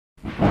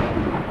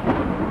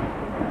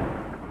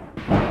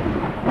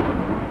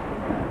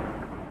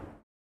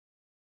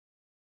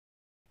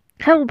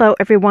Hello,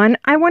 everyone.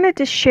 I wanted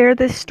to share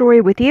this story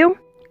with you.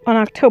 On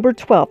October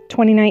 12th,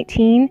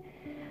 2019,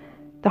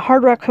 the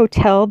Hard Rock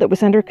Hotel that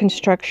was under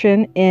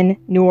construction in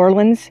New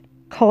Orleans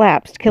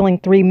collapsed, killing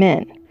 3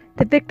 men.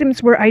 The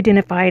victims were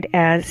identified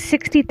as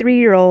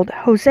 63-year-old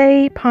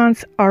Jose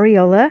Ponce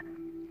Arriola,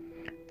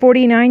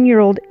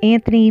 49-year-old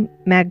Anthony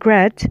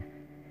Magrette,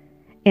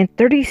 and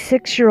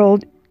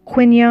 36-year-old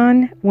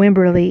Quinyon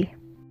Wimberly.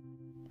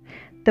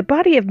 The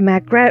body of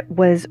Magrette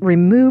was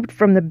removed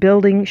from the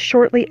building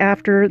shortly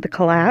after the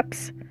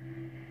collapse,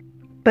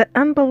 but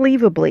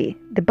unbelievably,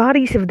 the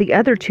bodies of the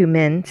other 2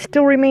 men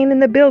still remain in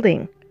the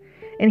building.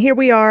 And here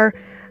we are,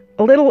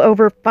 a little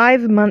over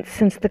 5 months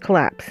since the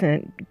collapse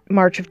in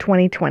March of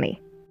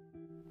 2020.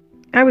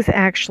 I was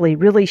actually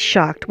really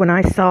shocked when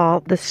I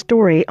saw the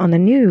story on the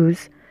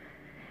news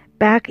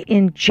back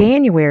in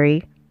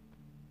January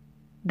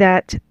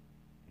that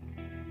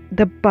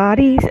the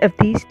bodies of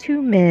these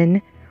 2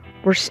 men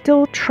were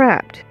still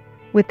trapped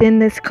within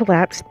this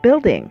collapsed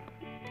building,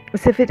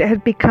 as if it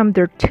had become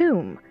their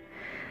tomb.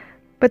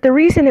 But the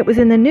reason it was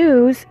in the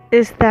news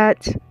is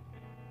that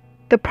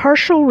the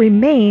partial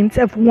remains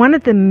of one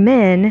of the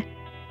men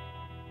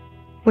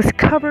was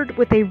covered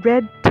with a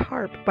red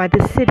tarp by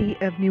the city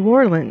of New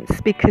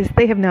Orleans because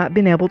they have not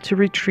been able to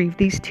retrieve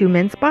these 2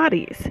 men's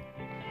bodies.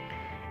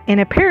 And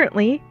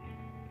apparently,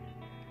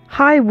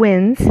 high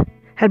winds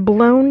had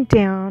blown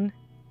down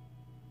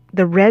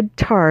the red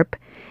tarp,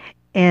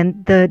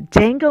 and the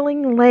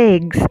dangling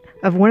legs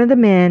of one of the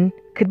men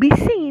could be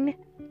seen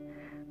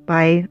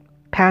by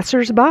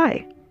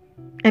passers-by.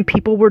 And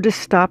people were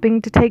just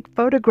stopping to take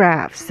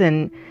photographs,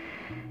 and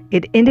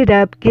it ended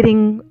up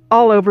getting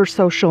all over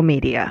social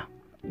media.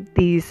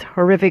 These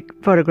horrific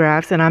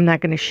photographs, and I'm not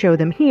going to show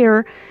them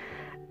here.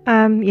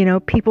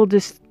 People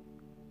just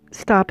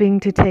stopping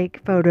to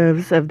take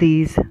photos of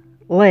these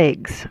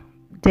legs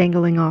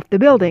dangling off the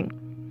building.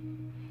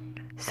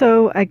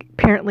 So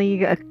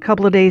apparently a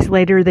couple of days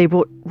later, they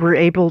were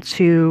able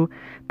to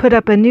put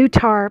up a new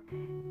tarp,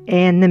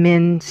 and the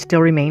men still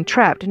remained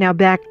trapped. Now,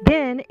 back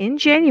then in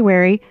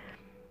January,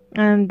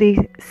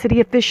 the city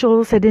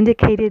officials had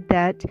indicated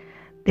that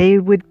they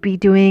would be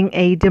doing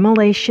a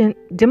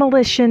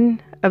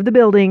demolition of the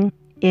building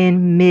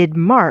in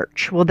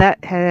mid-March. Well,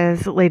 that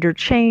has later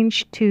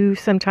changed to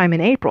sometime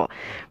in April.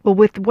 Well,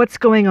 with what's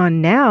going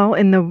on now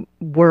in the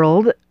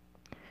world,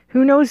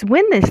 who knows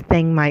when this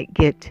thing might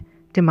get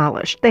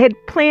demolished. They had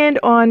planned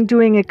on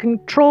doing a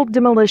controlled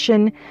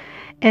demolition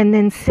and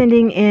then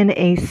sending in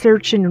a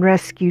search and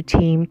rescue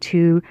team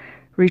to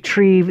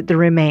retrieve the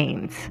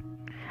remains.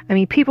 I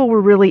mean, people were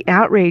really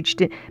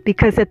outraged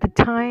because at the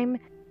time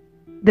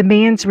the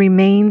man's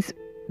remains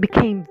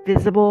became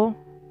visible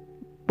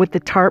with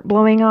the tarp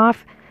blowing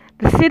off.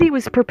 The city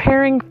was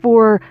preparing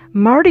for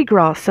Mardi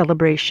Gras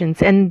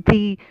celebrations, and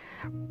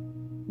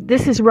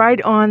this is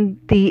right on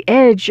the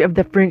edge of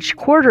the French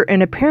Quarter,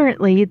 and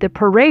apparently the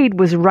parade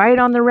was right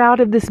on the route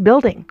of this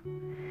building.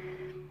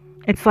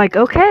 It's like,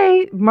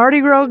 okay,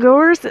 Mardi Gras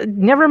goers,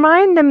 never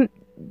mind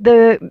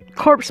the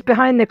corpse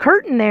behind the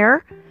curtain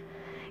there.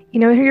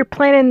 Here you're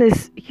planning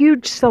this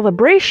huge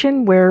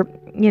celebration where,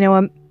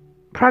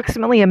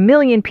 approximately 1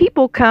 million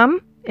people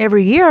come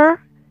every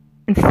year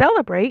and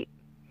celebrate,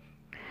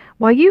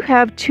 while you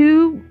have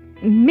 2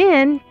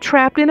 men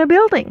trapped in a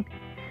building.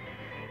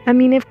 I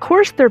mean, of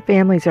course their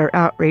families are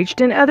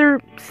outraged, and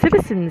other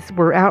citizens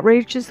were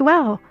outraged as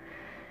well.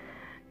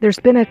 There's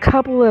been a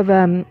couple of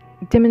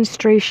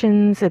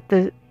demonstrations at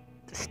the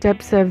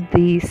steps of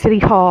the city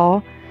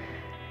hall,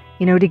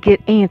 to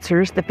get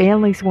answers. The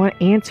families want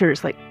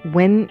answers, like,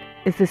 when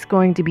is this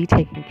going to be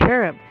taken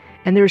care of?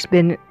 And there's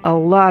been a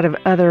lot of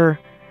other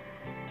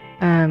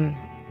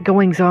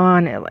goings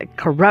on, like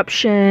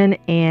corruption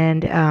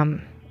and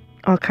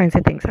all kinds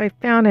of things. I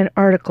found an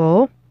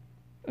article,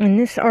 and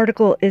this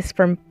article is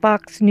from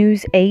Fox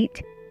News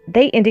 8.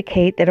 They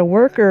indicate that a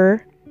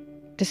worker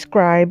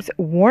describes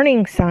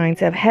warning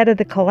signs ahead of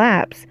the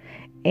collapse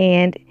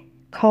and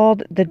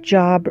called the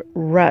job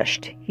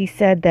rushed. He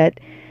said that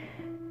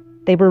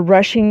they were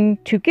rushing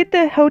to get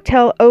the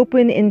hotel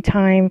open in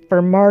time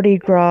for Mardi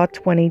Gras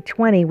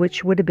 2020,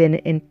 which would have been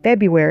in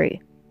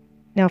February.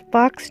 Now,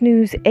 Fox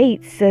News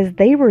 8 says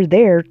they were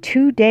there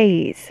 2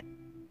 days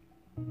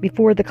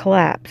before the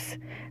collapse.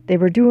 They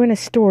were doing a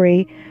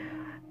story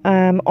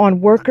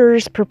on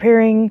workers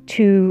preparing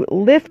to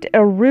lift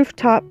a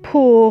rooftop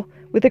pool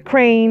with a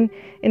crane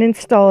and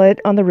install it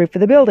on the roof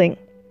of the building.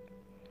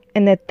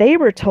 And that they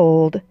were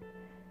told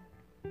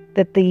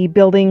that the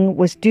building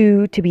was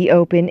due to be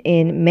open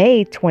in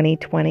May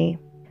 2020.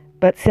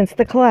 But since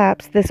the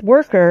collapse, this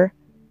worker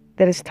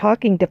that is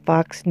talking to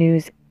Fox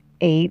News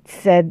 8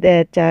 said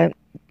that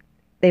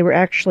they were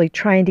actually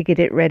trying to get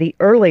it ready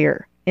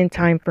earlier in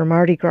time for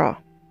Mardi Gras.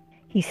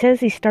 He says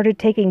he started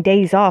taking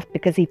days off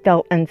because he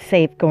felt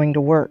unsafe going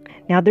to work.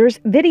 Now, there's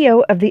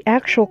video of the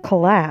actual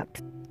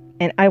collapse,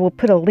 and I will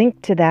put a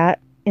link to that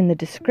in the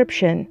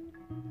description.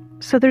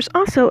 So there's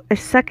also a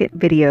second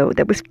video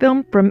that was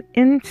filmed from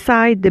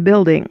inside the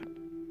building.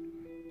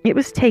 It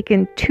was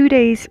taken 2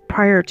 days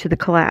prior to the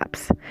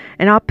collapse,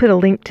 and I'll put a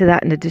link to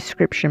that in the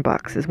description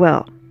box as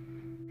well.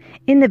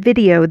 In the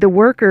video, the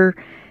worker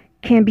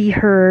can be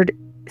heard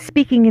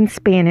speaking in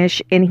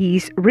Spanish, and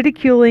he's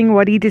ridiculing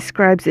what he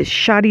describes as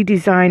shoddy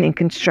design and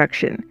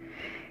construction.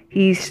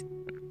 He's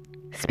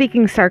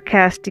speaking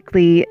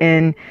sarcastically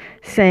and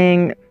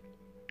saying,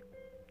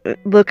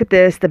 look at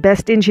this, the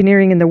best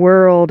engineering in the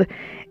world.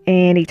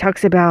 And he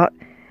talks about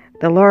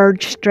the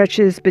large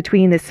stretches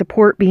between the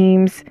support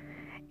beams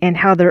and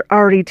how they're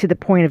already to the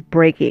point of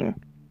breaking.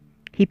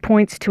 He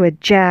points to a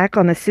jack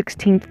on the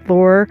 16th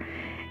floor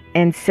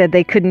and said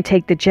they couldn't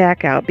take the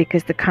jack out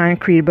because the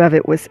concrete above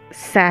it was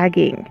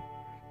sagging.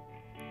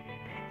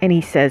 And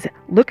he says,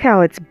 look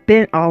how it's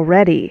bent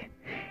already.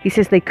 He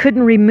says they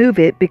couldn't remove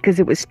it because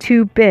it was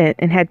too bent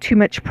and had too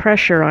much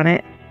pressure on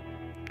it.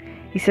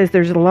 He says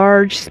there's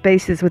large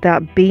spaces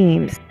without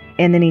beams.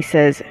 And then he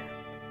says,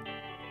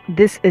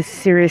 this is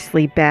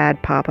seriously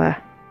bad,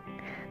 Papa.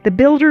 The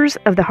builders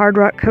of the Hard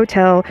Rock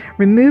Hotel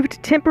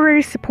removed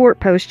temporary support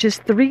posts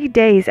just 3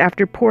 days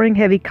after pouring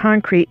heavy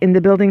concrete in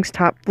the building's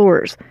top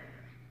floors.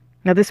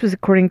 Now, this was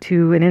according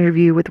to an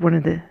interview with one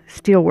of the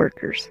steel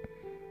workers.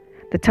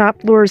 The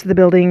top floors of the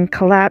building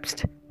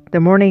collapsed the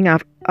morning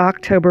of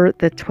October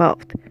the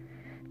 12th,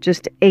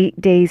 just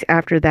 8 days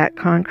after that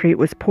concrete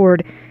was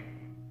poured.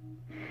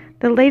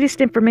 The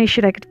latest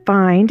information I could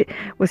find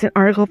was an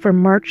article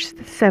from March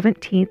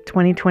 17th,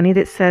 2020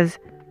 that says,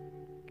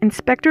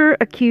 Inspector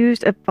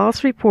accused of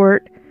false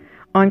report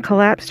on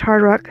collapsed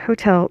Hard Rock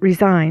Hotel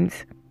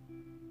resigns.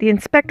 The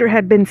inspector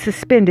had been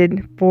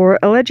suspended for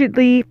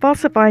allegedly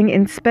falsifying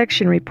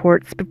inspection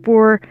reports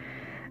before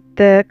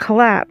the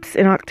collapse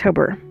in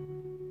October.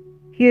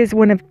 He is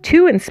one of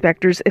 2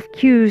 inspectors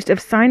accused of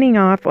signing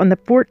off on the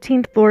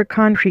 14th floor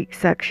concrete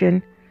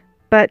section,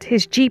 but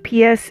his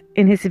GPS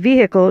in his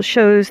vehicle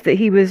shows that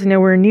he was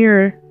nowhere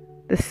near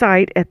the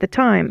site at the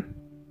time.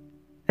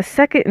 A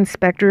second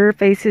inspector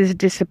faces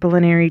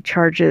disciplinary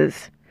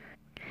charges,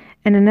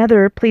 and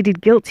another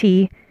pleaded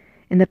guilty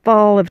in the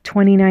fall of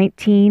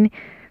 2019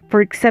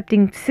 for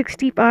accepting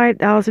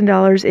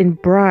 $65,000 in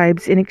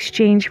bribes in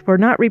exchange for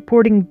not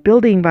reporting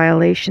building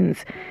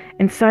violations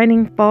and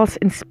signing false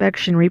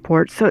inspection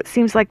reports. So it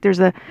seems like there's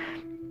a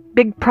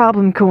big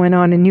problem going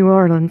on in New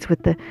Orleans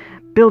with the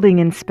building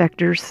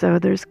inspectors. So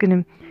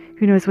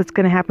who knows what's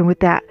going to happen with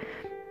that.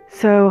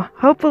 So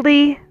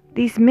hopefully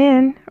these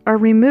men are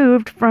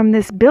removed from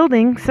this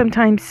building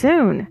sometime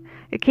soon.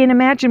 I can't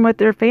imagine what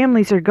their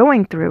families are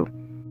going through.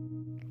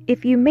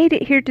 If you made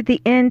it here to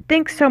the end,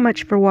 thanks so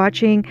much for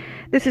watching.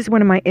 This is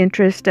one of my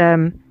interests,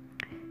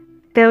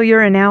 failure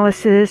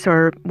analysis,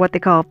 or what they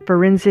call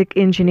forensic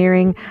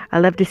engineering. I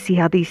love to see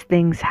how these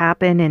things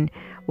happen and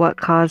what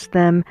caused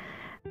them.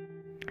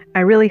 I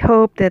really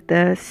hope that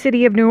the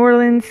city of New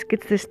Orleans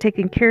gets this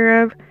taken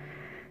care of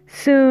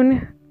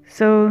soon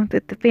so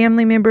that the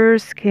family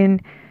members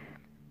can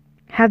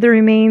have the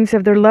remains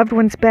of their loved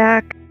ones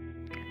back.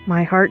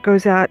 My heart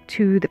goes out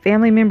to the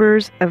family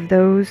members of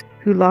those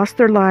who lost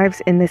their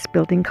lives in this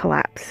building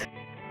collapse.